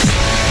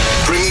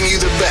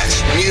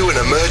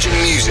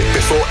music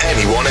before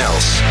anyone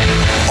else.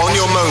 On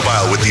your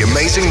mobile with the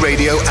Amazing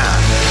Radio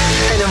app.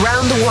 And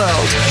around the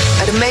world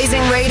at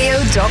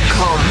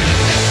AmazingRadio.com.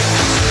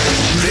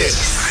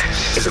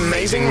 This is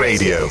Amazing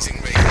Radio.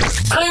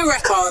 Clue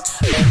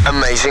Records.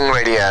 Amazing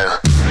Radio.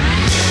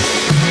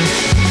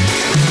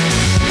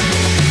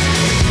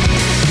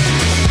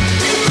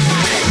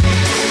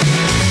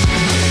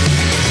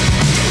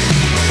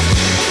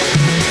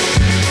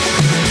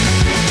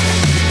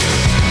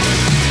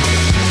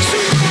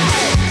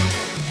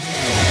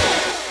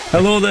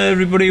 Hello there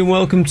everybody and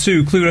welcome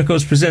to Clue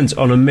Records Presents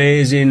on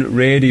Amazing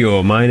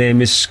Radio. My name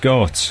is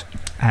Scott.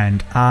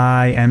 And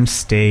I am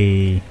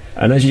Steve.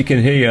 And as you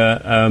can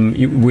hear,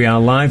 we are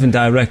live and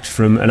direct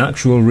from an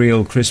actual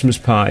real Christmas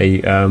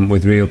party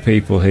with real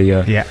people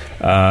here. Yeah.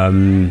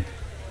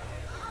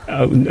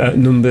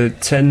 Number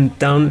 10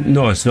 down?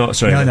 No, it's not.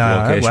 Sorry. No,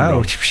 location well,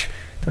 wrong.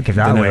 don't give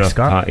that away,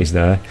 Scott. Parties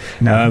there.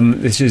 No.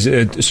 This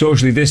is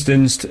socially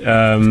distanced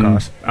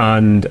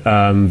and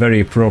very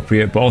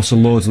appropriate, but also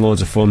loads and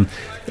loads of fun.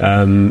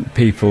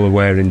 People are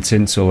wearing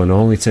tinsel and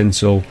only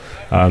tinsel.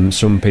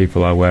 Some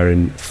people are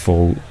wearing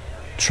full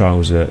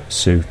trouser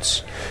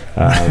suits.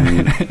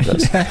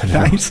 That's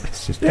nice.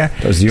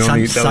 That was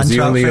the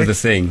only other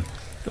thing.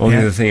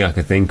 Other thing I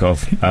could think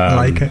of. I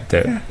like it.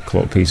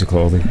 Piece of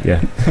clothing,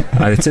 yeah.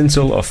 Either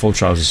tinsel or full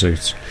trouser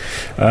suits.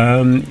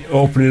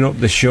 Opening up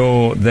the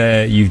show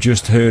there, you've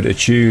just heard a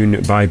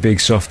tune by Big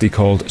Softy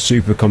called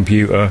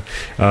Supercomputer.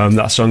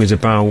 That song is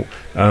about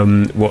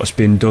what's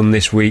been done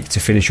this week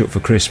to finish up for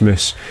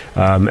Christmas.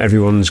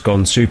 Everyone's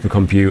gone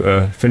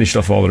supercomputer, finished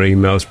off all their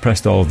emails,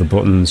 pressed all of the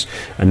buttons,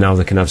 and now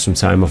they can have some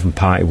time off and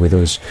party with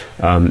us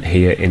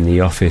here in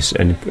the office.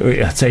 And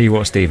I tell you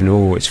what, Stephen,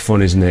 it's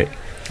fun, isn't it?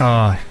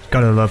 Oh,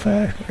 gotta love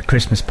a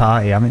Christmas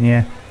party, haven't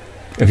you?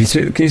 Can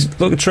you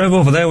look at Trev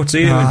over there? What's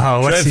he doing? Oh,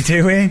 what's he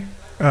doing?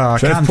 Oh,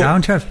 Trev, calm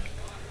down, Trev.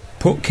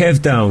 Put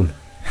Kev down.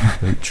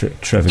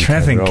 Trev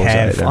and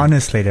Kev,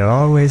 honestly, they're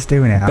always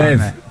doing it, aren't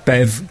they?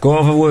 Bev,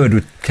 go have a word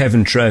with Kev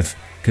and Trev,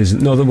 because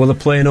they're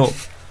playing up.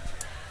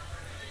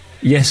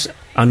 Yes,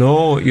 I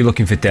know you're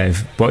looking for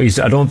Dev, but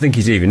I don't think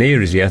he's even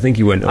here, is he? I think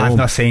he went home. I've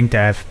not seen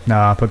Dev,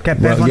 no, but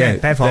get Bev on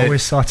it. Bev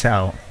always sort it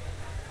out.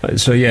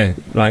 So yeah,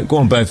 right, go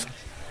on, Bev.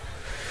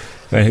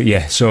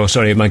 So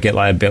sorry, it might get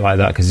a bit like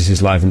that because this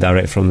is live and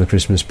direct from the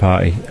Christmas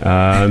party,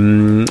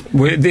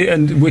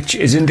 which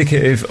is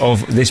indicative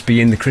of this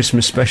being the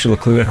Christmas special,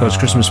 Clue Records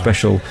Christmas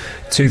special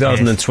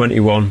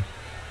 2021.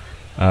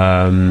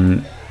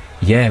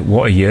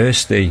 What a year,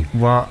 Steve.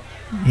 What?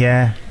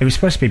 Yeah, it was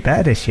supposed to be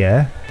better this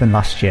year than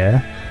last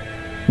year.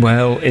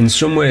 Well, in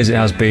some ways it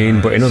has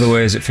been, but in other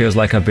ways it feels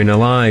like I've been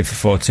alive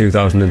for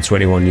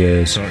 2021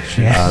 years,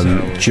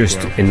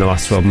 just in the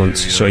last 12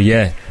 months. So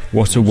yeah.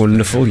 What a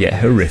wonderful yet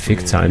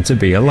horrific time to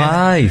be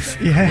alive.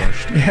 Yeah.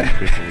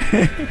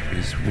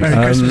 Merry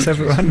Christmas,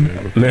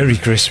 everyone. Merry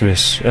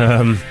Christmas.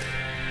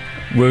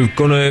 We've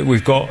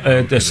got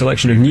a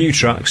selection of new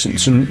tracks and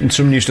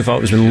some new stuff out.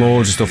 There's been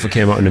loads of stuff that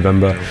came out in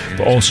November,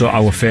 but also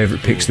our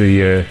favourite picks of the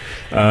year.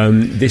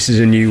 This is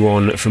a new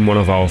one from one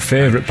of our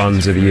favourite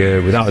bands of the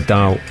year, without a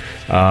doubt.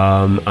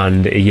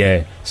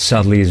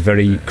 Sadly is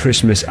very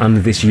Christmas and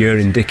this year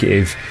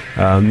indicative.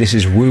 This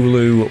is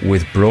Wooloo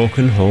with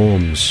Broken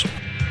Homes.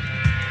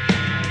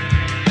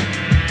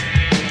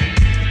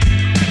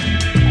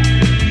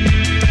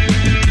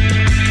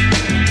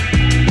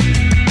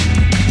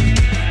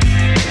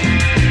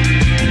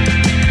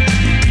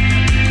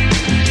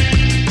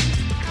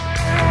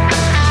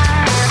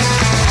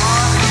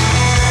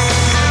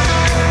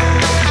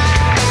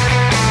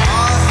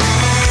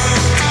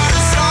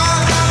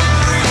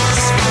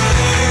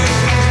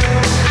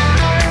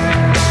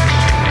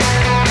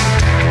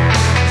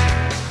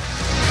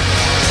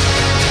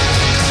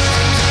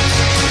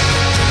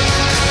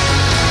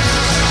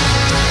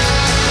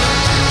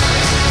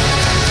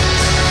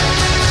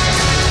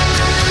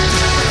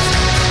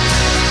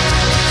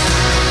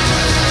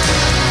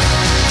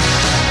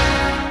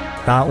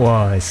 That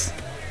was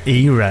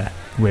Era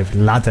with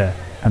Ladder,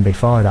 and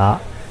before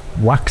that,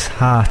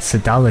 Waxheart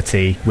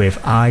Sodality with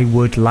I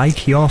Would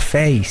Like Your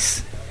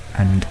Face,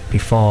 and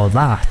before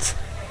that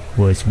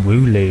was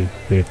Wooloo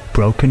with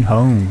Broken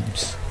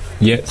Homes.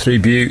 Yeah, 3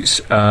 buttes.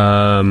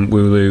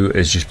 Wooloo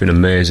has just been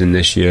amazing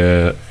this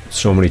year.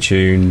 So many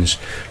tunes.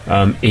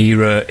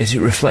 Era, is it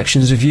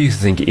Reflections of Youth?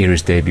 I think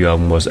Era's debut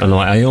album was, and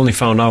I only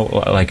found out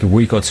a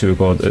week or two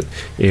ago that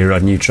Era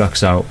had new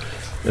tracks out.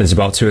 There's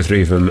about 2 or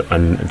 3 of them,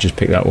 and I just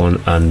picked that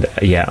one, and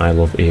I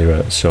love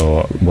Era,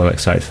 so well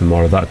excited for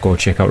more of that. Go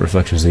check out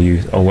Reflections of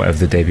Youth, or whatever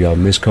the debut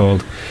album is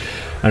called.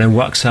 And then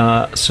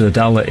Waxheart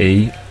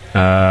Sodality,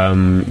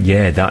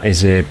 that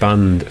is a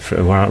band,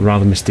 a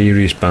rather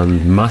mysterious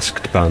band,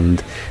 masked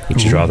band,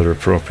 which is rather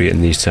appropriate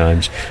in these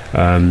times,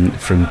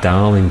 from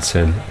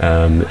Darlington,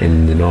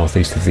 in the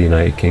northeast of the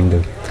United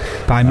Kingdom.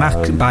 By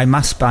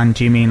mask band,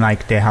 do you mean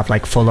they have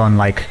full on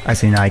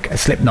as in a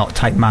Slipknot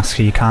type mask,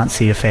 so you can't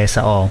see the face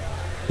at all?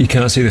 You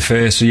can't see the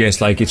face, so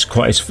yes,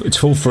 it's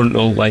full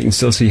frontal, you can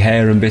still see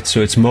hair and bits,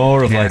 so it's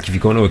more of if you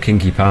go to a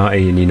kinky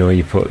party and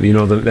you put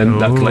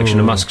that collection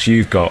of masks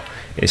you've got,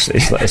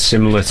 It's like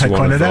similar to Like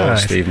one of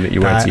those, those, Stephen, that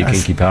you went to your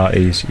kinky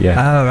parties. Yeah.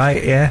 Oh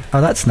right, yeah.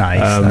 Oh, that's nice.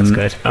 That's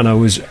good. And I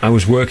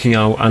was working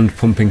out and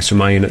pumping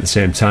some iron at the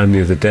same time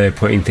the other day,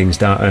 putting things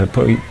down,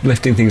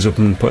 lifting things up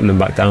and putting them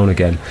back down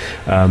again.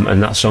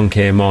 And that song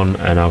came on,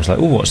 and I was like,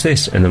 "Oh, what's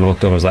this?" And then I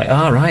looked over, I was like,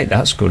 Right,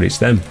 that's good. It's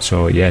them."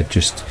 So yeah,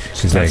 just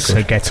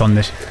So gets on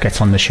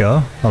the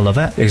show. I love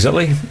it.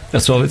 Exactly.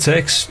 That's all it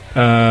takes.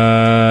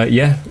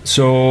 Yeah.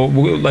 So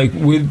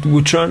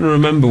we're trying to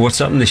remember what's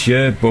happened this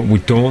year, but we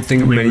don't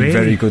think many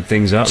very good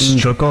things happened.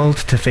 Struggled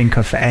to think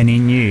of any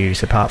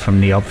news apart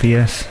from the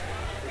obvious.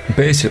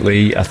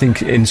 Basically, I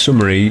think in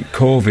summary,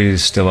 COVID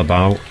is still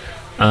about,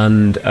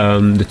 and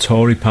the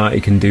Tory party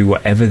can do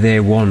whatever they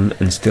want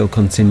and still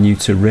continue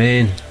to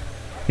reign.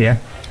 Yeah.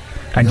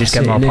 And just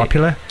get more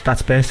popular.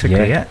 That's basically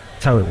it.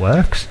 That's how it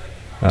works.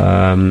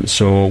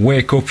 So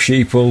wake up,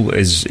 sheeple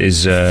is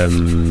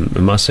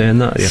am I saying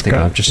that? I think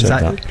I've just said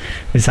that.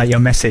 Is that your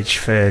message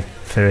for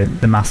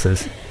the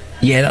masses?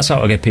 Yeah, that's how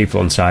to get people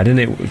on side, isn't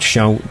it?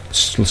 Shout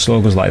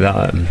slogans like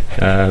that.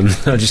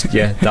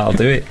 That'll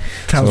do it.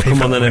 So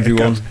come on then,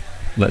 everyone.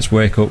 Let's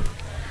wake up.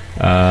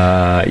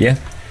 Yeah,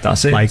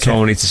 that's it. That's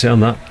all I need to say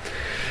on that.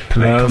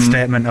 Political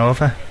statement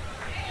over.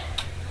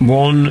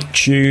 One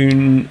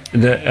tune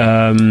that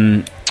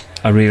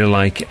I really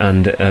like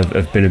and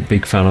have been a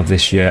big fan of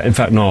this year. In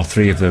fact, no,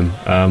 three of them.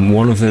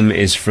 One of them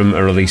is from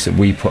a release that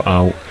we put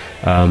out.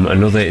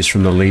 Another is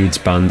from the Leeds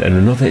band, and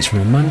another is from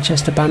a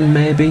Manchester band,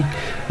 maybe.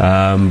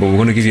 But we're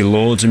going to give you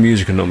loads of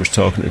music and not much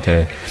talking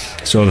today.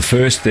 So the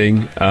first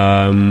thing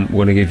we're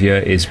going to give you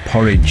is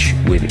Porridge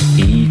with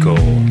Ego.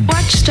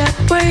 Watch that,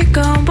 where you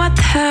going? What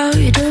the hell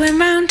you doing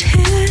round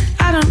here?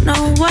 I don't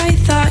know why you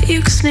thought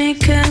you could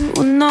sneak in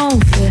with no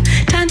fear.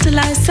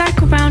 Tantalized,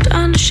 cycle round,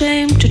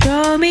 unashamed to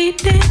draw me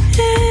near.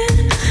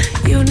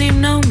 You don't even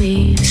know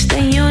me,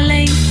 stay in your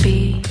lane,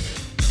 be.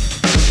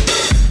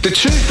 The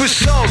truth was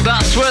sold,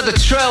 that's where the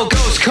trail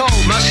goes cold.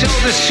 My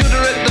shoulders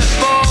shudder at the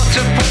thought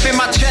of puffing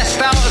my chest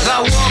out as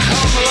I walk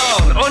home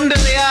alone. Under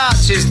the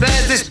arches,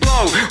 there's this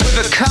blow with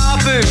a car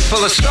boot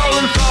full of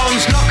stolen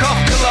phones,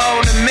 knock-off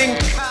cologne and mink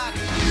cat.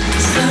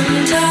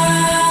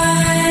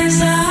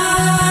 Sometimes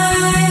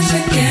I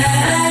forget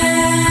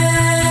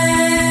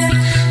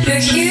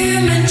you're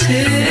human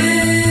too.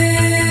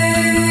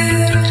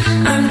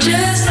 I'm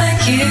just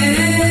like you.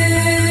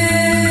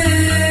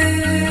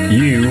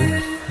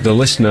 You, the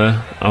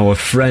listener, our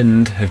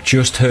friend, have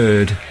just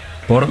heard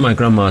Bought at My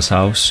Grandma's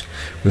House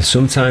with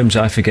Sometimes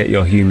I Forget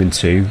You're Human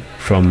Too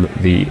from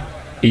the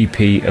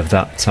EP of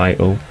that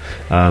title.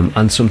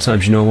 And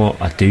sometimes, you know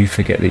what, I do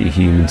forget that you're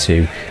human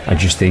too. I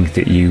just think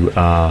that you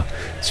are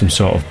some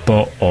sort of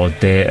bot or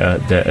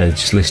data that are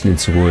just listening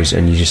to us,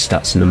 and you just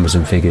stats and numbers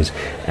and figures,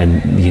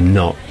 and you're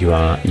not. You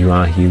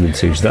are human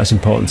too. So that's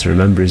important to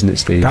remember, isn't it,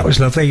 Steve? That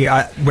was lovely.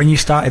 When you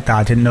started that,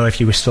 I didn't know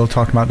if you were still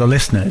talking about the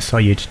listeners or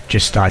you'd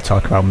just start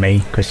talking about me,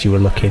 because you were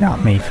looking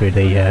at me through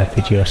the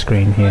video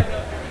screen here.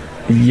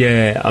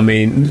 Yeah, I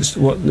mean,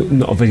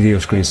 not a video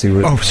screen,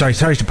 Steve. Oh, sorry,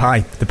 the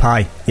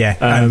pie.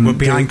 Yeah, we're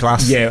behind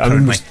glass.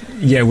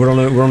 Yeah, we're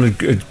on a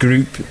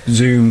group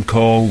Zoom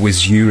call with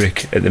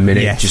Zurich at the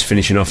minute, just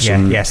finishing off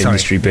some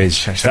industry biz.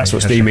 Sorry, that's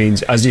what Steve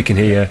means. As you can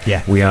hear,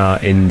 we are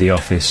in the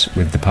office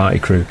with the party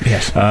crew.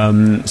 Yes.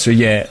 So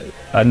yeah.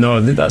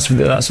 No, that's for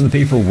the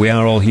people. We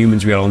are all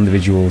humans. We are all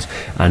individuals,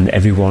 and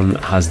everyone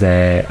has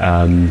their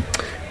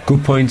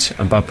good points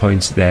and bad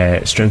points,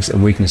 their strengths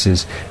and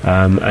weaknesses,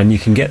 and you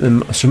can get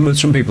them.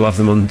 Some people have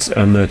them on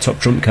the top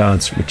trump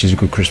cards, which is a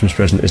good Christmas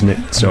present, isn't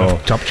it? So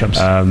top trumps.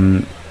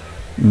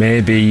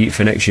 Maybe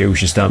for next year we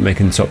should start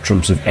making top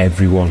trumps of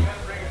everyone.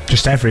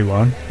 Just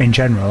everyone in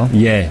general.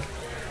 Yeah.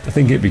 I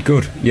think it'd be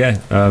good. Yeah.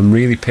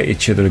 Really pit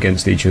each other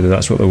against each other.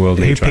 That's what the world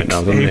needs right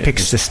now, doesn't it? Who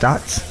picks the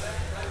stats?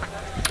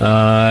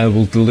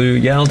 I'll do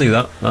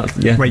that.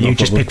 Well, you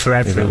just pick for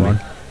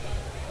everyone.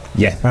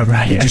 Yeah. Oh,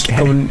 right. You just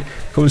come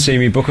and see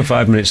me. Book a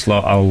 5-minute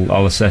slot.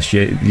 I'll assess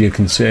you. You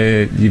can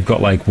say you've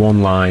got like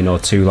one line or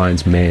two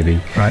lines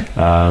maybe. Right.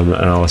 And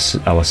I'll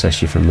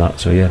assess you from that.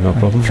 So yeah, no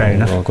problem. Fair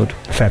enough. All good.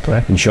 Fair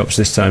play. In shops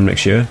this time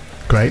next year.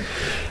 Great.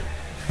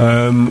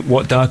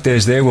 What Dark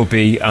Days there will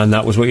be, and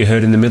that was what you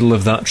heard in the middle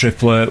of that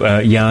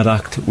tripler, Yard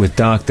Act with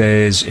Dark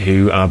Days,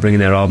 who are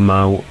bringing their album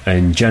out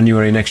in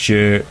January next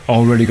year.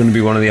 Already going to be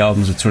one of the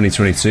albums of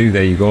 2022.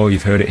 There you go,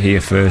 you've heard it here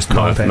first.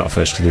 Not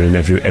first, because they're in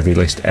every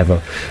list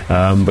ever.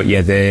 But yeah,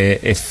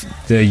 if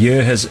the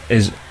year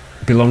has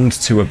belonged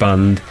to a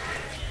band,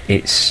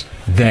 it's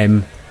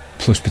them,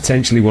 plus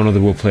potentially one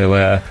other will play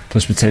later,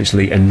 plus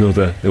potentially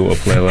another that will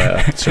play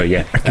later. So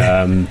yeah,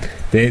 okay.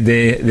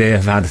 They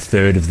have had a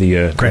third of the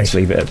year. Great. Let's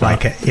leave it at that.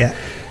 Like it, yeah.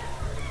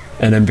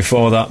 And then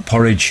before that,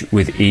 Porridge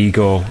with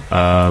Ego,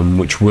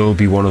 which will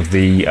be one of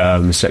the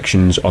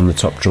sections on the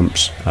top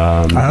trumps.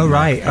 Oh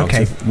right,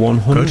 okay.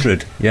 100.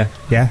 Good. Yeah,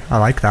 I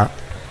like that.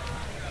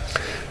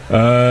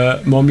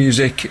 More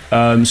music.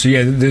 So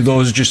yeah,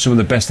 those are just some of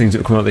the best things that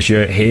have come out this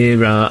year.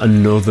 Here are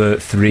another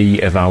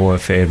 3 of our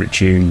favourite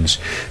tunes,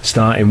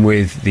 starting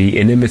with the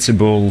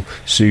inimitable,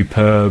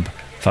 superb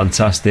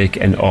fantastic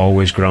and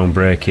always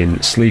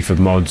groundbreaking. Sleaford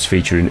Mods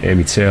featuring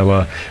Amy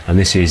Taylor, and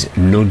this is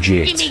Nudge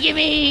It.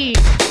 Gimme!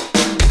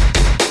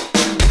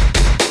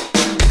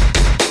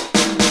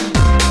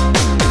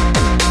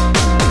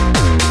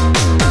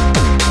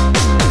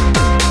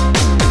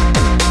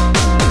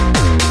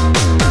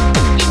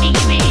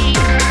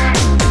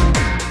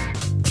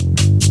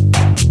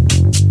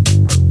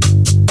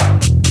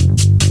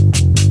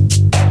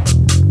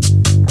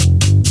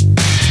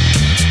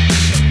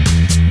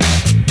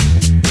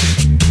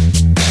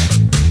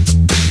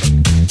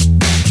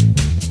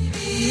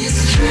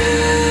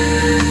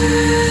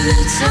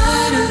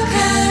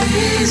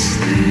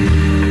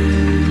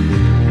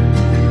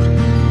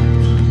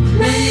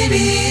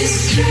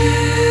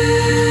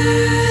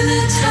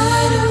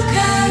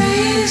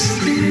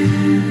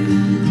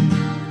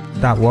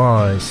 That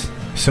was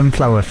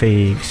Sunflower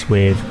Thieves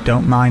with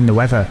Don't Mind the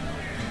Weather,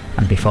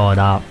 and before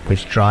that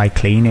was Dry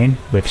Cleaning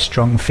with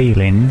Strong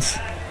Feelings,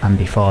 and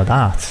before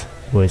that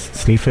was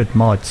Sleaford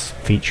Mods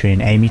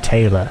featuring Amy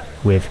Taylor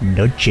with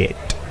Nudge It.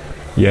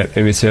 Yeah,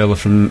 Amy Taylor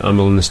from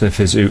Amble and the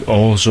Sniffers, who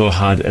also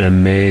had an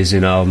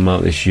amazing album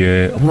out this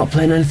year. I'm not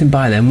playing anything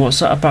by them. What's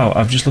that about?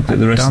 I've just looked at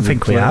the rest of the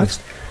playlist. We have.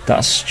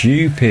 That's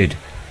stupid.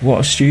 What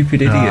a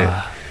stupid idiot.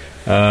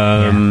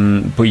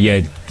 But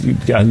yeah,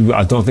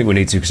 I don't think we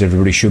need to, because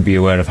everybody should be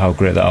aware of how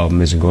great that album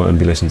is and go out and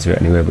be listening to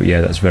it anyway. But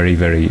yeah, that's very,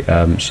 very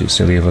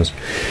silly of us.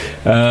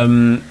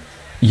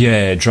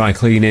 Yeah, Dry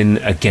Cleaning,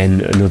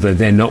 again, another.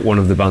 They're not one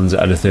of the bands that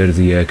had a third of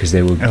the year, because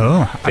they were.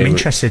 I'm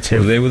interested to.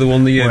 Well, they were the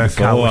one the year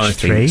before, I think.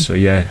 Three. So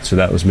yeah, so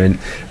that was mint.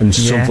 And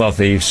Sunflower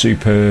Thieves,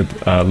 superb,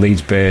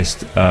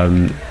 Leeds-based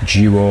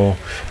duo,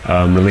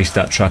 released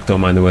that track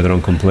 "Don't Mind the Weather"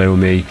 on "Come Play With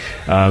Me."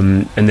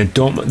 And then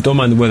don't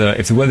mind the weather.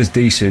 If the weather's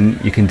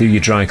decent, you can do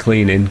your dry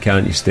cleaning,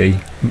 can't you,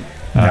 Steve?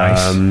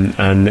 Nice.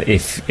 And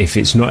if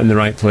it's not in the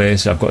right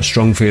place, I've got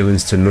strong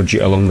feelings to nudge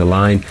it along the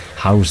line.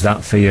 How's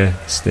that for you,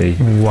 Steve?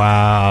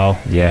 Wow.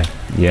 Yeah,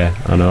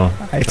 I know.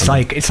 It's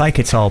like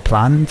it's all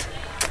planned.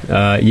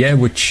 That's.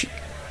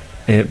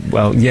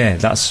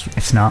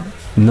 It's not.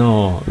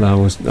 No, I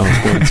was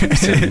going to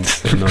pretend.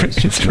 No, it's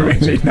just not.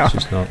 It's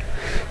just not.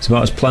 It's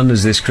about as planned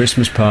as this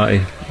Christmas party,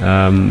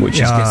 which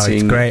is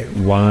getting great.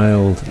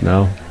 Wild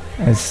now.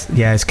 As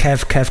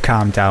Kev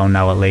calmed down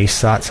now, at least,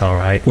 so that's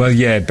alright. Well,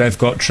 yeah, Bev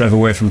got Trev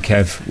away from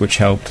Kev, which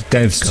helped.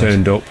 Dev's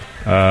turned up.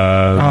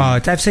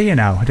 Dev's here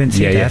now. I didn't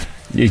see Dev.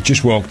 Yeah. He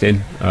just walked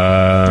in.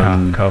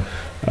 Cool.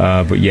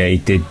 But yeah, he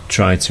did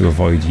try to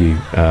avoid you,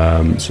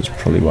 so it's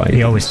probably why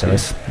he always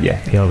does. Yeah,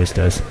 he always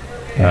does.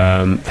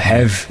 Yeah.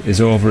 Hev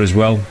is over as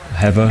well.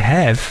 Heather.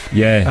 Hev?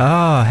 Yeah.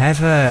 Oh,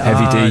 Heather.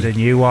 Heavy D. The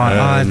new one.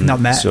 I've not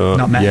met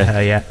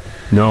her yet.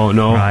 No.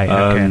 Right,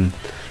 okay.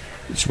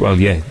 Well,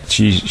 yeah,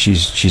 she's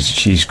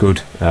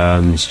good.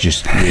 It's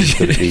just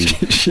really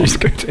she's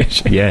good. Is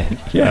she? Yeah.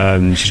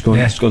 She's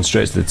gone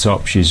straight to the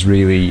top. She's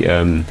really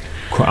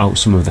cut out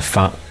some of the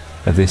fat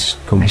of this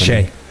company. Is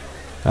she?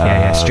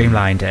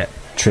 Streamlined it,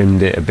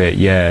 trimmed it a bit.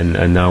 Yeah,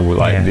 and now we're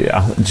like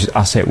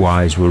asset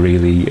wise, we're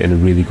really in a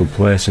really good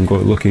place and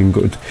looking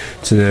good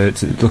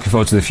looking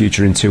forward to the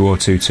future in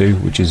 2022,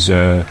 which is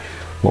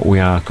what we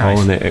are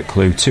calling it at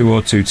Clue.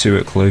 2022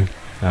 at Clue.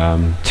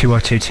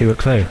 2022 at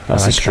Clue.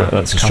 That's a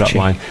strap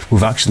line.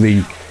 We've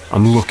actually.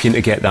 I'm looking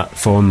to get that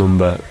phone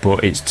number,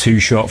 but it's too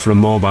short for a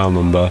mobile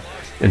number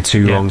and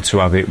too long to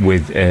have it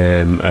with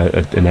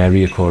an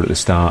area code at the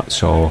start.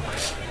 So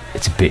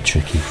it's a bit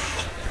tricky.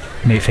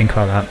 Need to think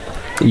about that.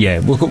 Yeah,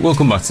 we'll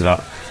come back to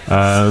that.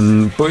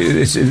 But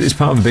it's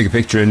part of a bigger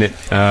picture, isn't it?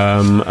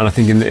 And I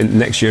think in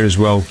next year as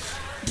well,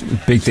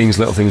 big things,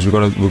 little things, we've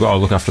got to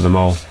look after them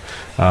all.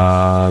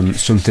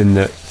 Something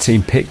that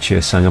Team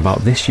Picture sang about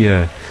this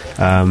year,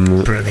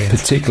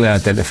 particularly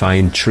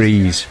identifying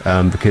trees,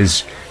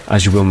 because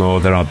as you will know,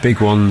 there are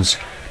big ones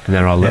and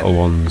there are little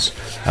ones,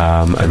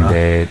 and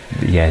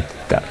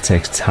that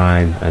takes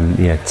time, and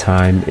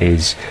time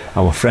is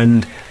our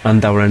friend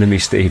and our enemy,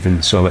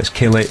 Stephen. So let's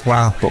kill it,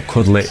 but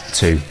cuddle it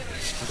too.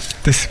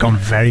 This has gone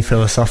very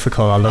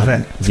philosophical. I love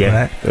it.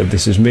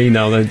 This is me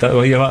now. I've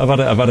had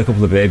a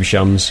couple of baby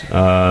shams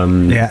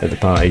at the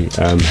party.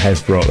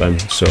 Hev brought them,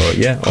 so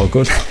all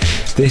good.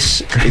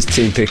 This is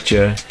Team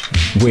Picture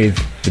with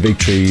the big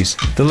trees,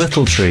 the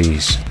little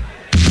trees.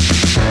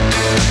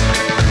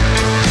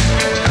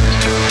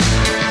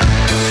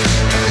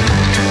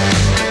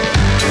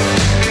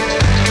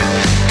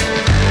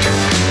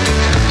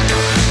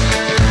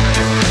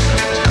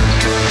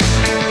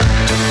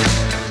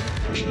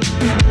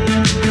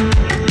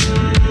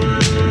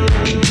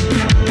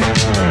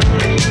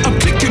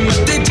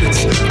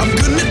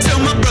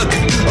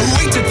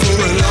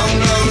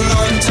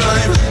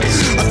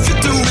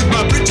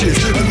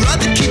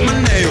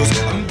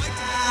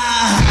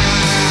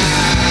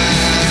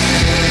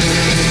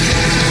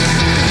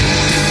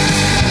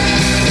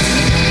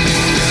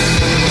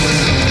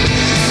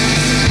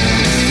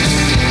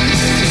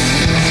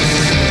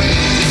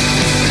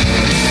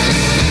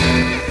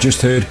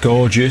 Just heard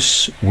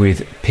Gorgeous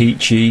with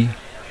Peachy,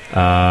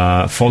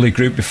 Folly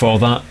Group before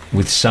that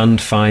with Sand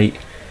Fight,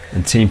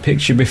 and Team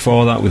Picture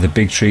before that with The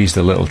Big Trees,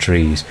 The Little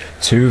Trees.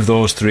 2 of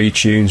those 3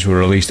 tunes were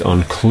released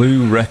on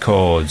Clue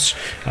Records,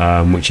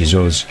 which is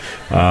us.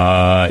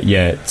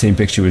 Team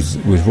Picture was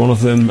one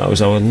of them. That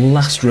was our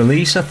last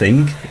release, I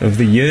think, of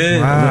the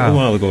year. Wow. A little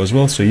while ago as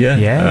well, so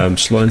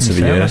slow into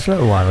the year. That's a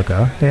little while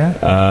ago,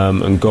 yeah.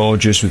 And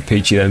Gorgeous with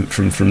Peachy them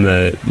from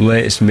the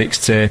latest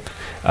mixtape.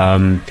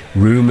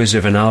 Rumours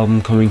of an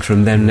album coming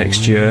from them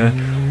next year.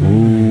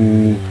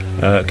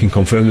 Can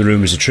confirm the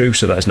rumours are true,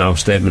 so that's now a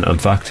statement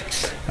and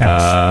fact.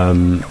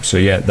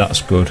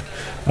 That's good.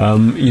 A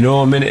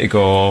minute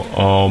ago,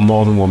 or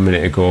more than 1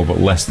 minute ago, but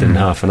less than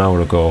half an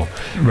hour ago,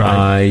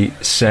 I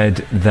said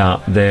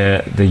that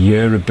the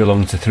year had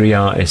belonged to 3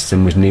 artists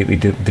and was neatly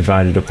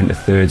divided up into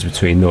thirds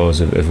between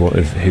those of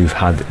who've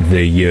had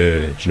the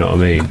year. Do you know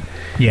what I mean?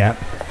 Yeah.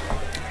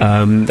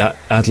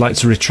 I'd like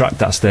to retract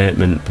that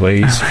statement,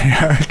 please.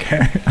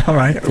 Okay. All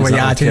right. Well, you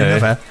adding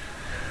another.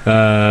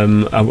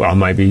 I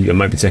might be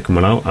taking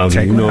one out.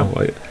 Take one out.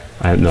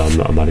 I'm not.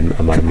 I'm adding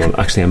one.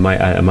 Actually, I might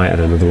add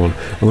another one.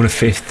 I'm going to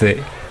fifth it.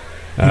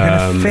 You're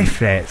going to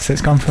fifth it, so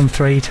it's gone from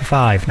 3 to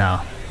 5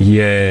 now.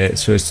 Yeah,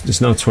 so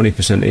it's now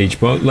 20% each,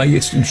 but like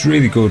it's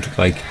really good.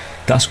 Like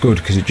that's good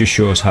because it just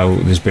shows how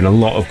there's been a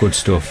lot of good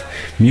stuff.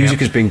 Music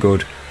has been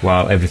good,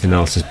 while everything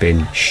else has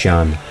been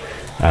shan.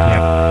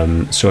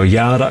 So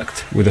Yard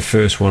Act were the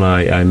first one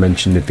I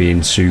mentioned it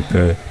being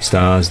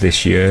superstars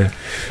this year.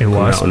 It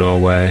was out of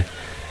nowhere,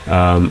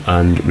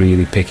 and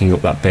really picking up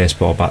that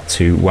baseball bat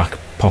to whack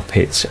pop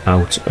hits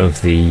out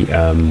of the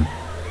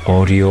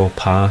Audio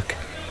Park.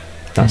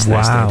 That's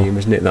their stadium,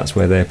 isn't it? That's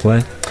where they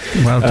play.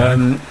 Well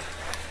done.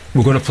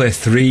 We're going to play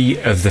 3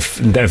 of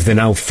the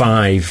now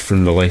 5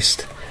 from the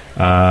list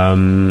in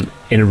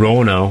a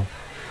row now.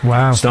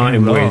 Wow!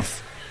 Starting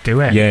with do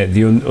it. Yeah,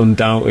 the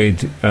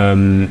undoubted.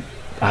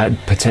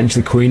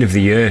 Potentially Queen of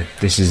the Year.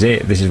 This is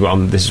it. This is what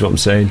I'm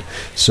saying.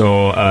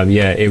 So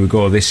here we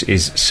go. This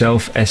is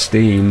Self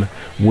Esteem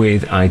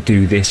with I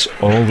Do This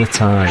All the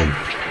Time.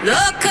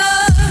 Look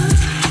up,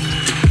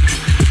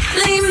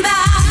 lean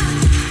back,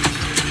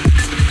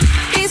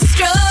 be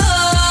strong.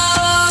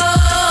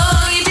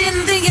 You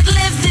didn't think you'd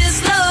live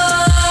this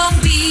long.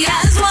 Be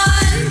as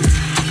one.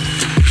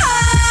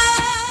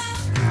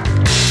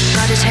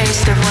 Got a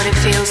taste of what it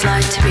feels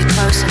like to be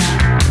close enough.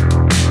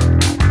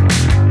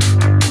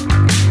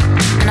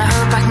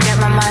 I can get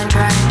my mind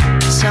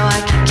right, so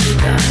I can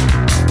keep up.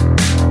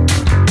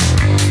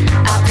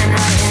 I've been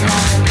writing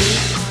R&B.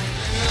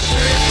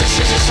 This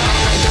is a song,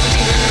 I don't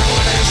even know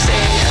what I'm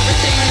saying.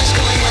 Everything is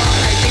going wrong,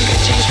 I think I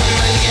changed my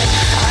mind again.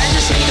 I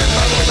just need a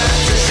bubble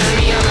bath to send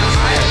me on a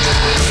higher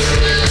path.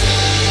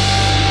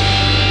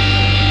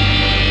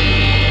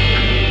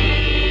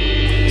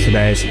 So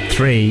there's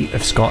 3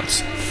 of Scott's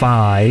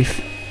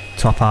 5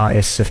 top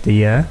artists of the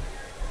year,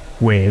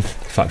 with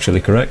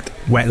factually correct.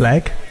 Wet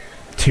Leg,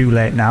 Too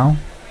Late Now.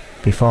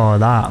 Before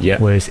that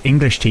was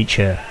English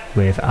Teacher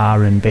with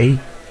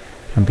R&B,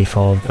 and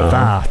before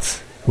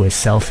that was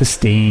Self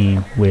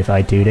Esteem with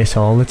I Do This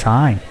All the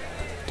Time.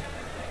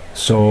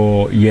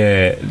 So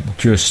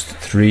just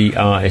 3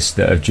 artists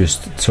that have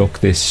just took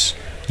this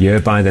year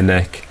by the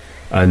neck,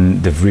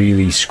 and they've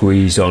really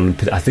squeezed on.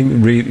 I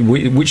think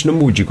which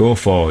number would you go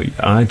for?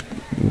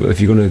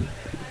 If you're going to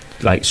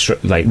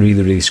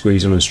really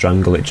squeeze on and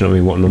strangle it, do you know what I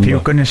mean? What number? If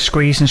you're going to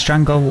squeeze and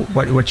strangle,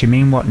 what do you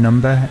mean? What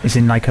number? Is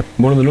in like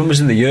one of the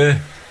numbers in the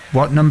year.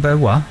 What number?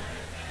 What?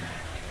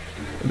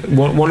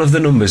 One of the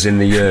numbers in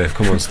the year.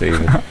 Come on,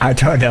 Stephen. I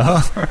don't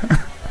know.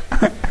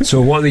 So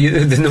what are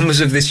the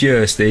numbers of this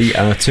year, Steve?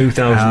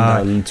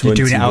 2021. You're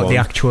doing it out the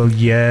actual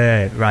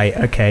year, right?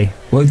 Okay.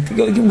 Well,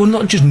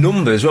 not just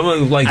numbers.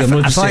 I'm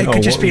not just saying. It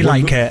could just be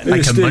like a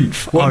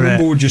month or a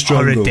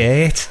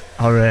date.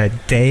 Or a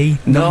day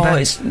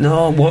number?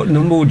 What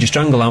number would you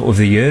strangle out of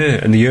the year?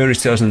 And the year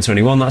is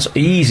 2021. That's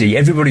easy.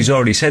 Everybody's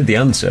already said the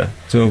answer.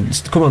 So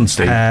come on,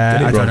 Steve.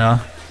 I don't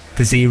know.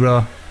 The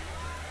 0.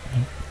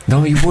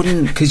 No, you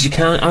wouldn't, because you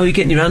can't. How are you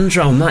getting your hands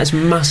around that? It's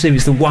massive.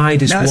 It's the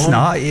widest one. No, it's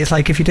not. It's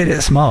like if you did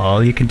it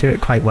small, you can do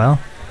it quite well.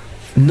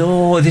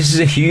 No, this is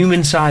a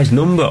human-sized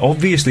number.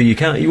 Obviously, you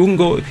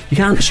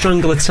can't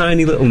strangle a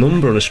tiny little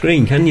number on a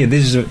screen, can you?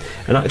 This is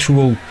an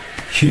actual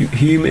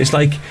human. It's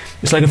like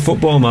a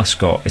football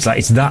mascot.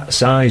 It's that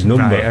size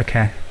number. Right.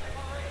 Okay.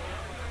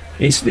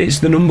 It's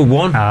the number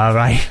 1.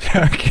 Right.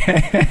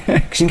 Okay.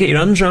 Because you can get your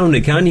hands around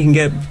it, can you? Can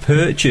get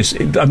purchase.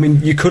 I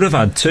mean, you could have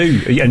had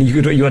 2, and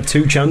you had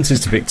 2 chances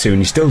to pick 2, and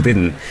you still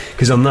didn't.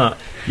 Because on that,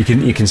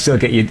 you can still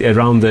get you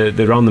around the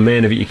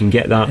main of it. You can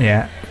get that.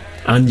 Yeah.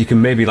 And you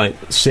can maybe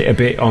sit a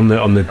bit on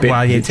the bit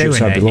while you're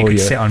doing it. You can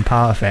sit on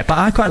part of it. But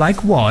I quite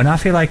like 1. I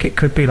feel like it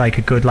could be like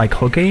a good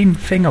hugging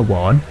thing.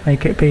 1,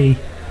 like it be.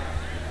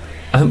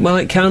 Well,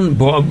 it can,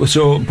 but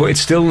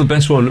it's still the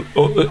best one.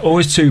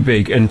 Always too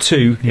big, and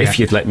 2, if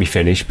you'd let me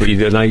finish. But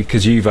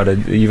because you've had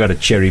a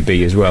cherry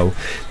B as well.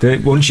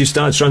 Once you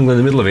start strangling in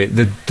the middle of it,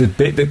 the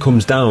bit that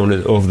comes down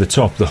over the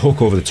top, the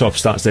hook over the top,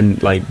 starts then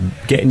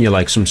getting you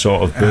like some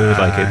sort of bird,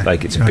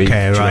 like it's a bee. Okay, do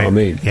you know right. what I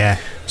mean? Yeah.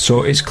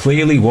 So it's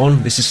clearly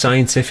 1. This is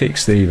scientific,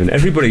 Stephen.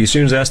 Everybody, as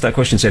soon as I asked that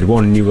question, said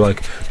 1, and you were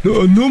like,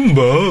 "No, a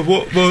number?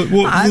 What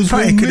I does thought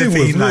one it could have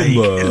mean been with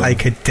number?"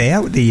 like a day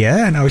out of the year,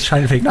 and I was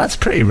trying to think, that's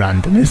pretty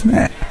random, isn't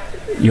it?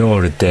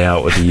 You're a day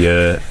out of the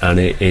year, and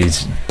it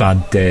is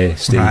bad day,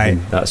 Stephen.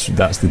 Right. That's the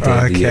day of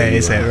the year. Okay,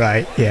 is it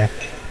right? Yeah.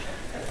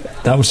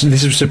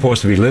 This was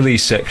supposed to be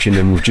Lily's section,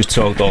 and we've just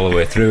talked all the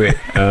way through it.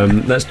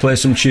 Let's play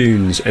some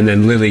tunes, and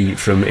then Lily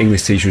from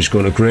English Teacher is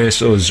going to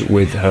grace us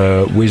with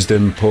her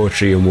wisdom,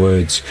 poetry, and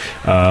words.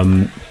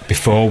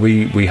 Before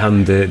we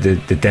hand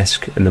the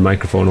desk and the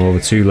microphone over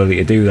to Lily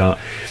to do that,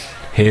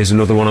 here's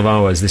another one of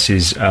ours. This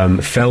is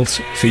Felt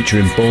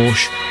featuring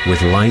Bosch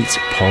with Light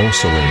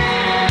Porcelain.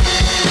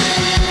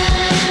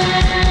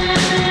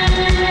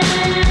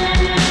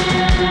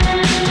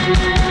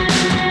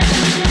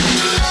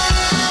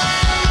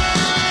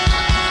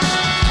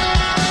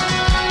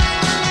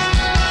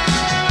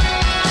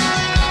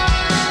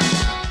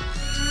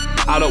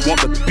 I don't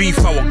want the beef,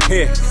 I won't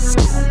care.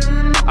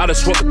 I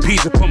just want the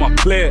peas upon my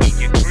plate.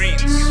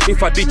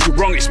 If I did you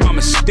wrong, it's my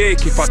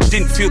mistake. If I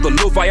didn't feel the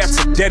love, I had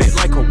to dead it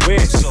like a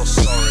waste.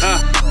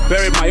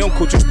 Buried my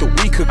uncle just a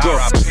week ago.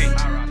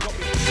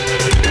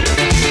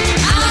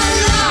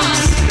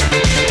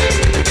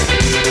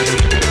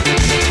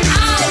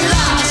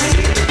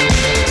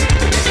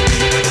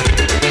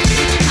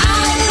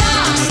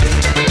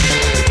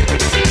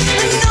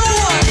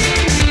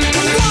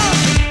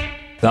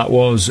 That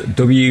was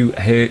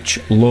W.H.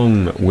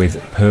 Lung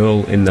with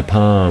Pearl in the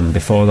Palm.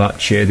 Before that,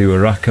 Chedu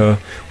Araka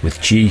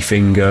with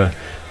G-Finger.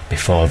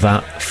 Before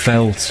that,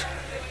 Felt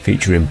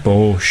featuring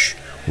Bosch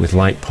with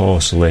Light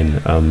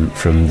Porcelain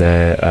from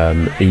their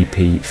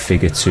EP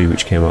Figure 2,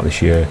 which came out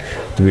this year.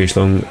 W.H.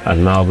 Lung had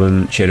an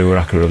album. Chedu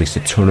Araka released a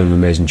ton of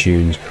amazing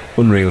tunes,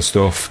 unreal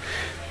stuff.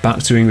 Back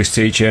to English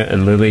Teacher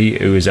and Lily,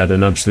 who has had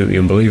an absolutely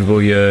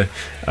unbelievable year,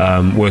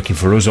 working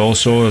for us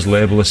also as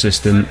label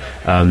assistant.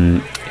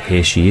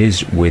 Here she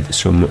is with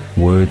some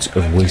words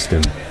of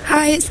wisdom.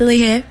 Hi, it's Lily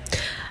here.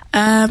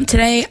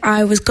 Today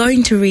I was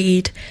going to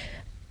read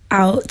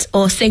out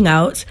or sing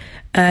out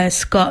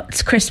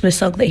Scott's Christmas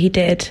song that he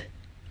did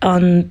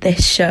on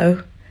this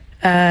show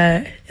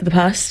in the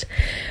past,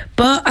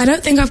 but I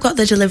don't think I've got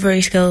the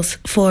delivery skills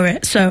for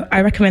it, so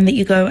I recommend that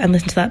you go and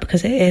listen to that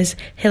because it is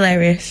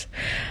hilarious.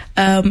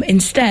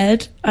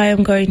 Instead, I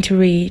am going to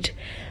read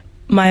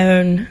my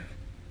own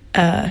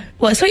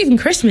well, it's not even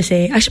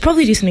Christmassy. I should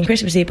probably do something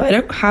Christmassy, but I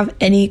don't have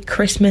any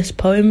Christmas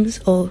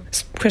poems or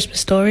Christmas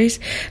stories.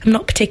 I'm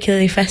not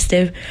particularly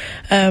festive.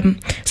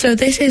 So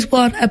this is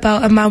one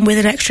about a man with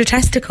an extra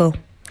testicle,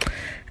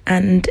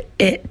 and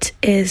it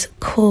is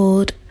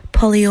called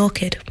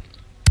Polyorchid.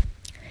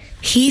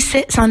 He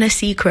sits on a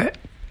secret,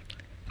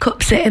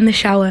 cups it in the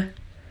shower,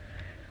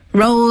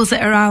 rolls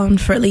it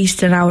around for at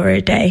least an hour a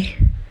day,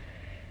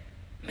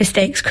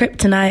 mistakes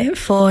kryptonite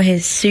for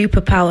his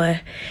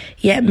superpower,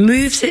 yet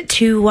moves it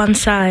to one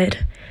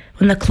side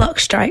when the clock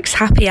strikes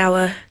happy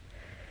hour,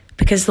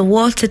 because the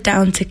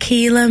watered-down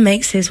tequila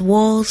makes his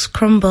walls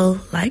crumble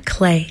like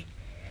clay.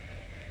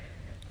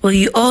 Will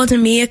you order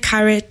me a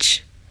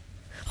carriage,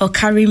 or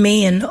carry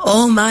me and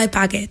all my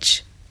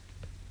baggage?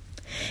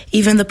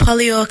 Even the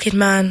polyorchid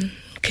man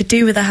could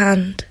do with a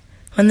hand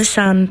when the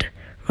sand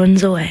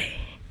runs away.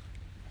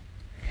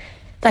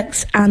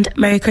 Thanks, and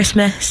Merry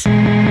Christmas. Why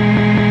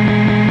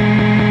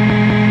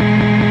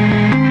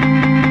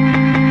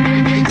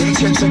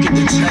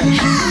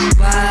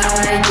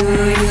do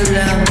you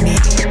love me?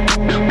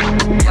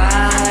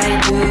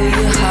 Why do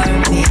you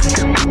hurt me?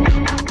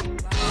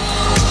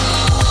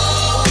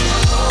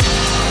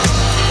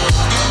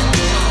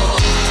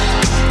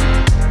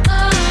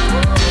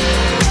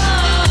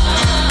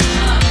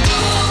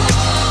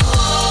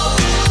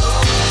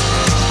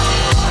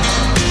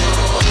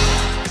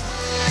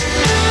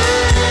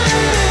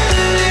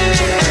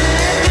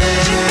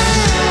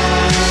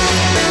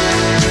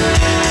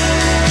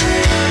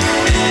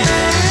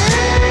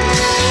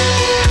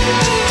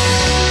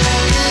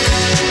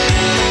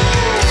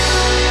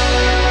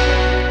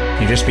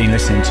 Just been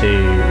listening to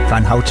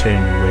Van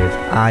Houten with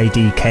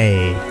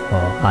IDK,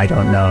 or I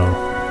don't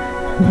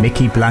know,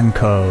 Mickey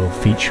Blanco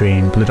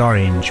featuring Blood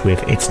Orange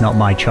with It's Not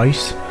My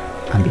Choice,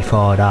 and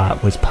before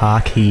that was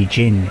Park Hee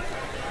Jin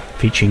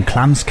featuring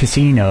Clams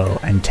Casino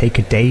and Take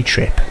a Day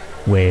Trip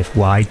with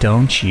Why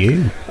Don't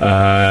You.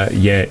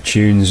 Yeah,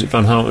 tunes.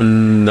 Van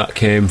Houten, that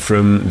came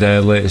from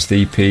their latest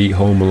EP,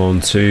 Home Alone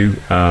 2.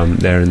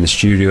 They're in the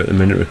studio at the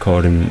minute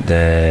recording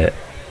their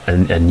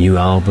a new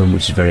album,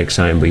 which is very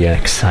exciting. But yeah,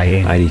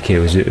 exciting.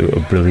 IDK was a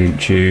brilliant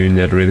tune.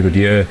 They had a really good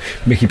year.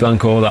 Mickey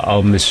Blanco, that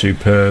album is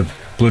superb.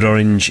 Blood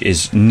Orange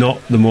is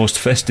not the most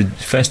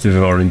festive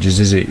of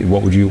oranges, is it?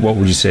 What would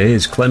you say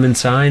is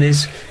Clementine?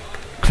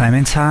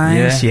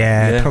 Clementines?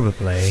 Yeah,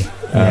 probably.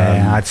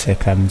 Yeah, I'd say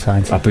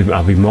Clementines.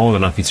 I'd be more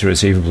than happy to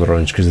receive a Blood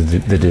Orange because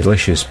they're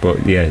delicious.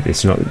 But yeah,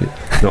 it's not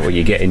what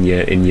you get in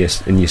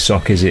your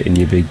sock, is it? In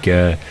your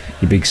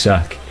big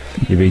sack.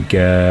 Your big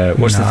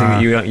what's the thing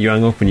that you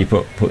hang up and you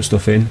put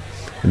stuff in?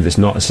 If it's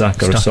not a sack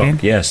or stocking? a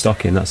sock, yeah,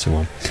 stocking. That's the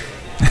one.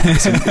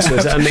 So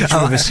is that a mixture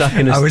of a sack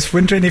and a... I was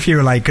wondering if you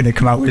were like going to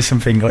come out with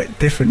something like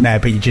different there,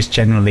 but you just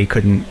generally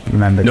couldn't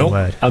remember the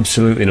word.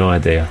 Absolutely no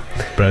idea.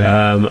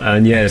 Brilliant.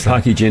 And yeah, the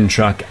Packy Gin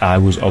track, I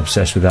was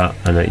obsessed with that,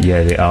 and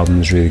yeah, the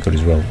album's really good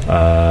as well.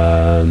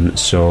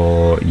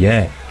 So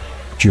yeah,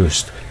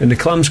 just. And the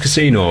Clams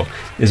Casino,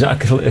 is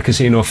that a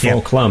casino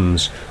for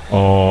clams,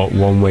 or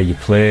one where you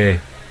play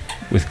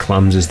with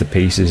clams as the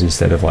pieces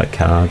instead of like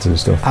cards and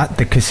stuff? At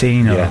the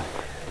casino. Yeah.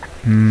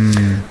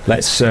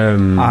 Let's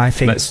I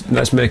think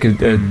let's make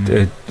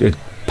a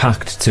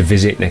pact to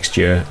visit next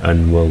year,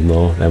 and we'll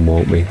know then,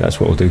 won't we? That's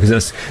what we'll do, because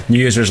that's New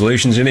Year's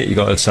resolutions, in it. You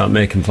got to start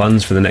making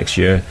plans for the next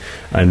year,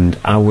 and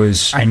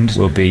ours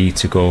will be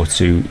to go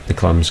to the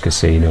Clams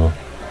Casino.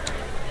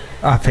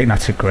 I think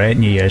that's a great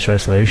New Year's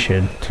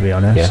resolution, to be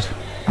honest. Yeah.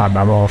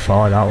 I'm all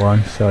for that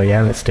one, so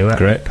yeah, let's do it.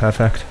 Great.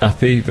 Perfect.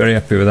 Very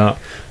happy with that.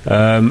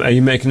 Are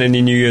you making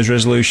any New Year's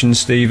resolutions,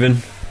 Stephen?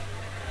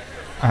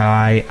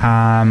 I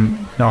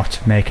am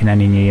not making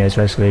any New Year's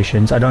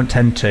resolutions. I don't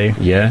tend to.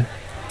 Yeah.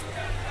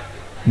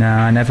 No,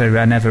 I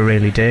never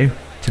really do,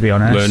 to be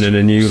honest. Learning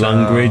a new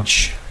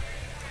language?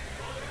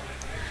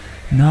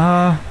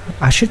 No,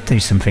 I should do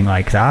something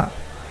like that.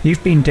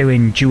 You've been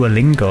doing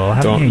Duolingo,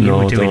 haven't you? You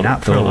were doing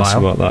that for a while. Don't ask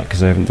about that,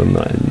 because I haven't done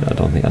that. I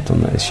don't think I've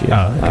done that this year.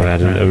 Oh, okay. I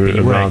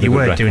had you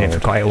were doing it for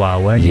quite a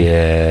while, weren't you?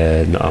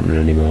 Yeah, not happening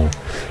anymore.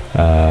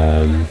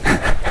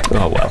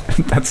 Oh well,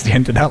 that's the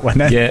end of that one.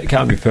 Then. Yeah, it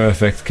can't be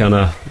perfect, can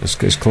I? As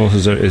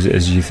close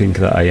as you think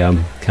that I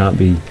am, can't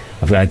be.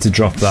 I've had to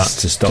drop that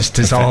to stop. Just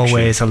there's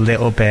always a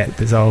little bit.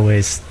 There's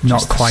always not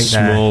just quite a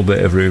small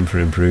bit of room for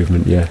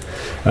improvement. Yeah,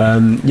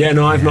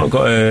 No, I've not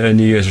got a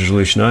New Year's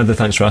resolution either.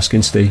 Thanks for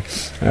asking, Steve.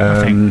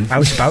 I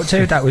was about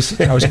to. I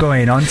was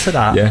going on to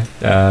that. Yeah,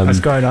 I was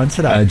going on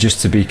to that.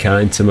 Just to be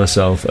kind to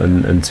myself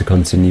and to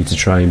continue to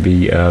try and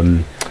be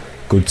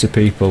good to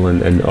people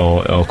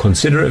or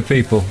considerate of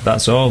people.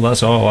 That's all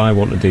I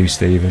want to do,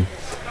 Stephen.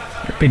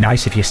 It'd be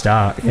nice if you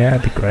start. Yeah,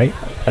 it'd be great.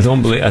 I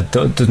don't believe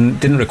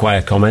didn't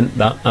require comment,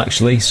 that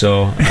actually,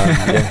 so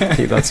yeah,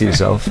 keep that to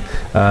yourself.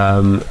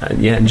 And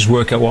just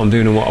work out what I'm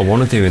doing and what I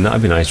want to do, and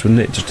that'd be nice,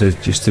 wouldn't it?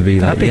 Just to be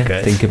that'd like,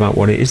 good. Think about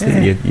what it is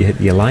that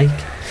you like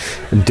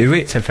and do it.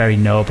 It's a very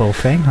noble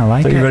thing. I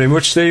like it. Thank you very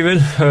much,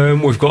 Stephen.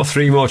 We've got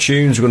 3 more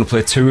tunes. We're going to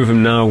play 2 of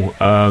them now.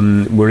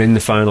 We're in the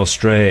final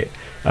straight.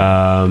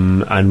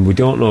 And we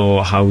don't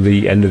know how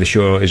the end of the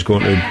show is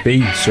going to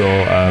be, so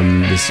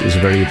this is a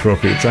very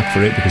appropriate track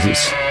for it, because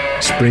it's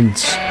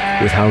Sprints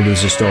with How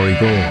Does the Story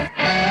Go.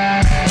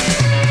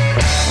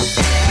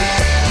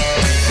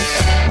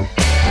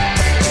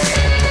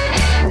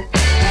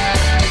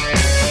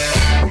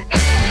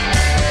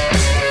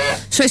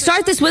 Should I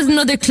start this with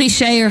another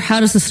cliche, or how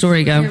does the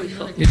story go?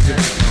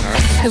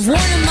 I've worn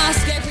a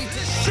mask every day.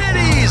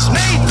 Cities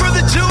made for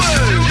the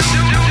doers,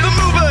 the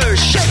movers,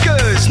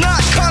 shakers,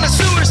 not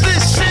connoisseurs.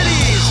 This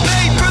city's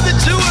made for the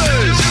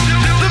doers,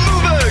 the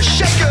movers,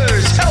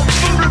 shakers,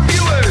 helpful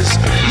reviewers.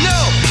 No,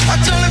 I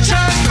don't have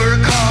time for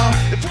a call.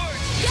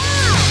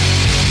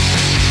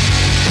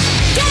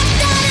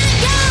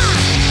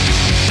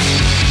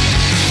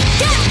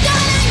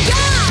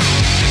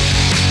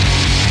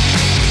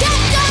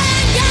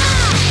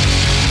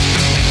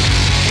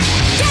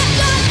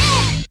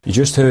 You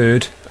just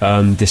heard,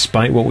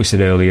 despite what we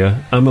said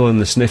earlier, Amyl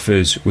and the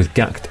Sniffers with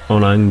Gacked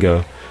on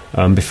Anger.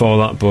 Before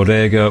that,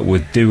 Bodega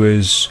with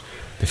Doers.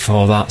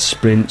 Before that,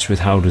 Sprints with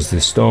How Does the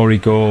Story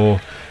Go.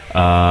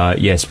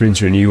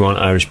 Sprints are a new one.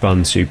 Irish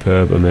band,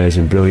 superb,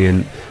 amazing,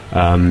 brilliant.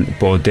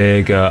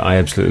 Bodega, I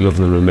absolutely love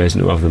them,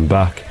 amazing to have them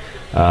back.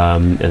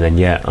 And then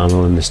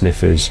Amyl and the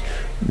Sniffers,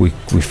 we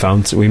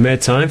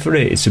made time for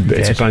it. It's a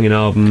banging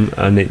album,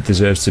 and it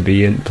deserves to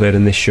be played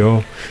in this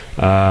show.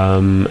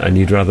 And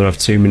you'd rather have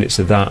 2 minutes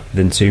of that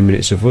than 2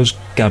 minutes of us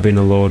gabbing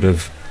a load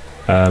of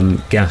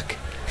gack.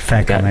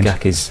 Fair comment.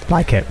 Gack is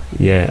like it.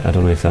 Yeah, I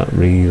don't know if that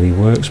really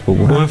works, but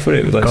we're going for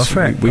it. Go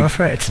for it. Go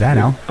for it. It's there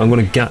now. I'm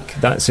going to gack.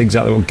 That's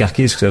exactly what gack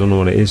is, because I don't know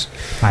what it is.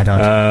 I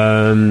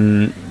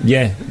don't.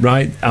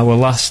 Right. Our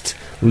last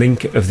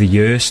link of the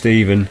year,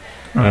 Stephen.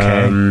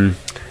 Okay.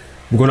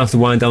 We're going to have to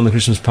wind down the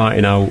Christmas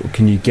party now.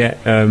 Can you get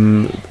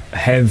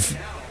Hev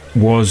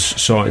was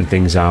sorting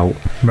things out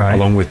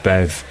along with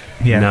Bev.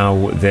 Yeah.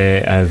 Now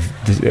they have,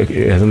 I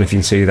don't know if you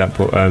can see that,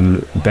 but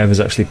Bev has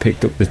actually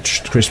picked up the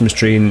Christmas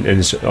tree and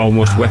has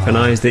almost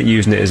weaponised it,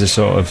 using it as a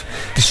sort of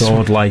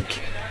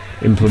sword-like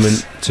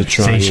implement to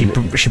try. She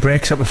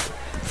breaks up a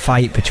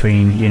fight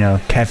between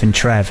Kev and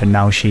Trev, and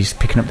now she's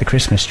picking up the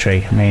Christmas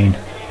tree. I mean,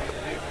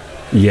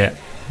 yeah,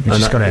 we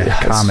just got to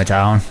calm her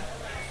down.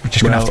 We're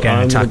just going to have to get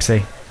in a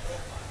taxi.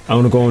 I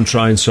want to go and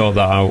try and sort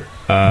that out.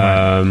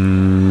 I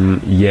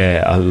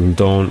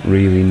don't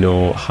really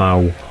know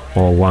how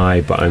or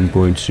why, but I'm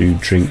going to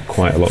drink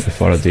quite a lot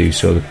before I do.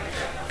 So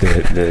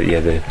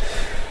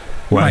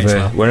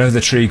wherever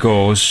the tree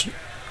goes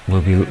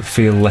will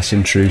feel less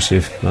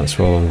intrusive. That's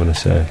all I'm going to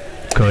say.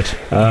 Good.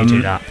 You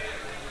do that.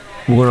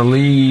 we're going to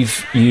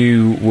leave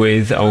you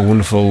with our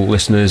wonderful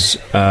listeners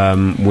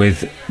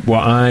with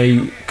what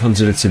I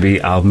consider to be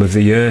album of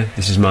the year.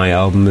 This is my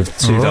album of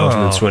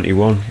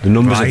 2021. The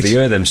numbers of the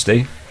year, them,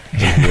 Steve.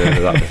 You've heard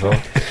of that before.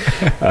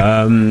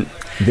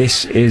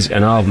 This is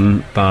an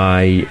album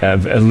by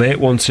a late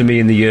one to me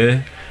in the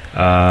year.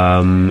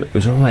 It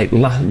was on like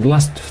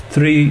last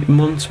 3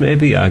 months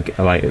maybe. I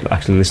like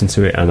actually listened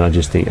to it, and I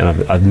just think, and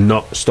I've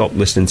not stopped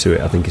listening to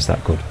it. I think it's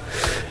that good.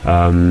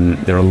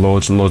 There are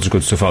loads and loads of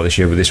good stuff out this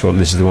year, but this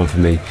is the one for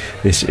me.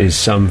 This is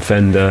Sam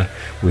Fender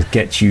with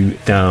Get You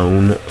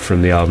Down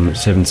from the album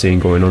 17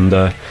 Going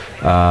Under.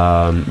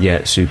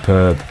 Yeah,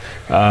 superb.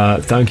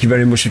 Thank you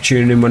very much for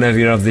tuning in whenever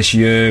you have this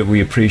year.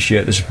 We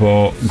appreciate the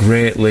support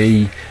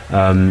greatly.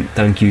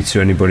 Thank you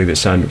to anybody that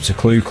signed up to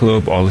Clue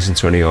Club or listened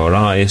to any of our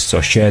artists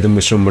or share them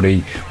with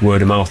somebody.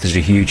 Word of mouth is a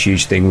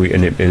huge thing,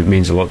 and it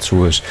means a lot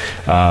to us,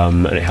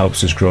 and it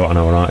helps us grow and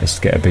our artists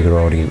get a bigger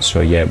audience. So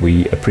yeah,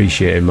 we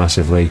appreciate it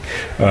massively.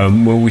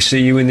 Will we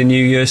see you in the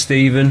new year,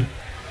 Stephen?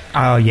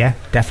 Oh yeah,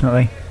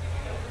 definitely.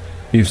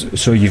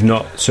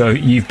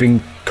 You've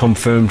been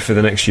confirmed for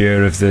the next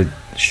year of the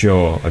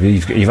show.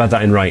 You've had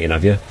that in writing,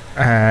 have you?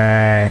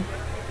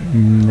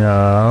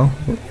 No.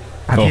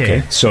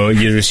 Okay, so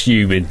you're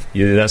assuming.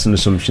 That's an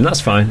assumption. That's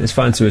fine. It's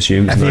fine to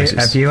assume.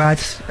 Have you had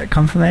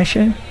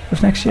confirmation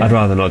of next year? I'd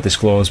rather not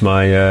disclose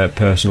my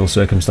personal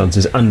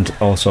circumstances and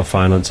also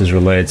finances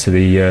related to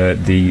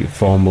the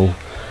formal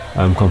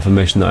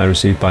confirmation that I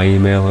received by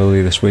email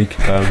earlier this week.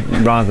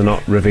 Rather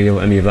not reveal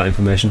any of that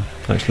information.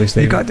 Actually,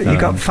 Steve, you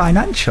got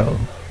financial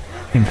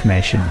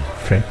information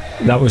for it.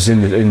 That was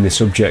in the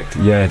subject.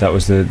 Yeah, that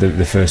was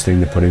the first thing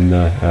they put in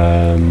there.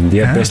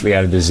 Basically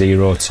added a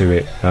zero to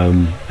it,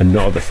 and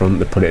not at the front.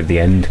 They put it at the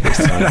end this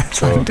time.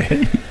 So,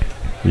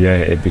 yeah,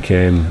 it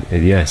became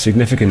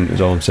significant.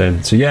 Is all I'm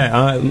saying. So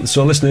yeah,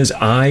 so listeners,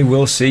 I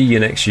will see you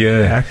next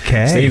year.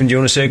 Okay, Stephen, do you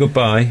want to say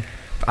goodbye?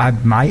 I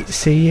might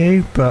see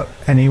you, but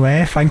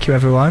anyway, thank you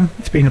everyone.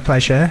 It's been a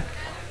pleasure.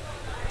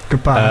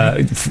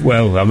 Goodbye.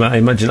 Well, I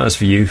imagine that's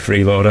for you,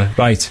 freeloader.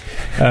 Right,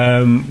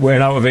 we're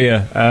out of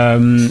here.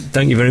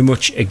 Thank you very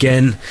much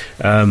again.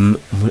 I'm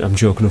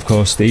joking, of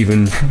course.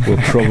 Stephen will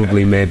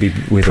probably maybe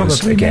with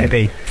us again.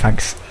 Maybe.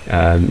 Thanks.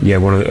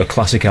 A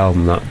classic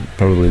album, that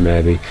probably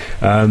maybe.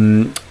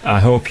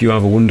 I hope you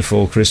have a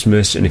wonderful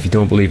Christmas, and if you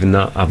don't believe in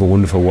that, have a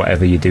wonderful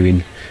whatever you're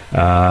doing.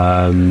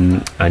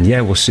 And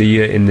yeah, we'll see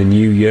you in the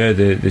new year,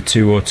 the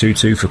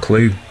 2022 for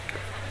Clue.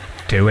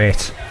 Do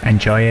it.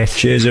 Enjoy it.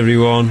 Cheers,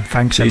 everyone.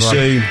 Thanks, See everyone.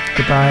 you soon.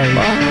 Goodbye.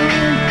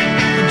 Bye.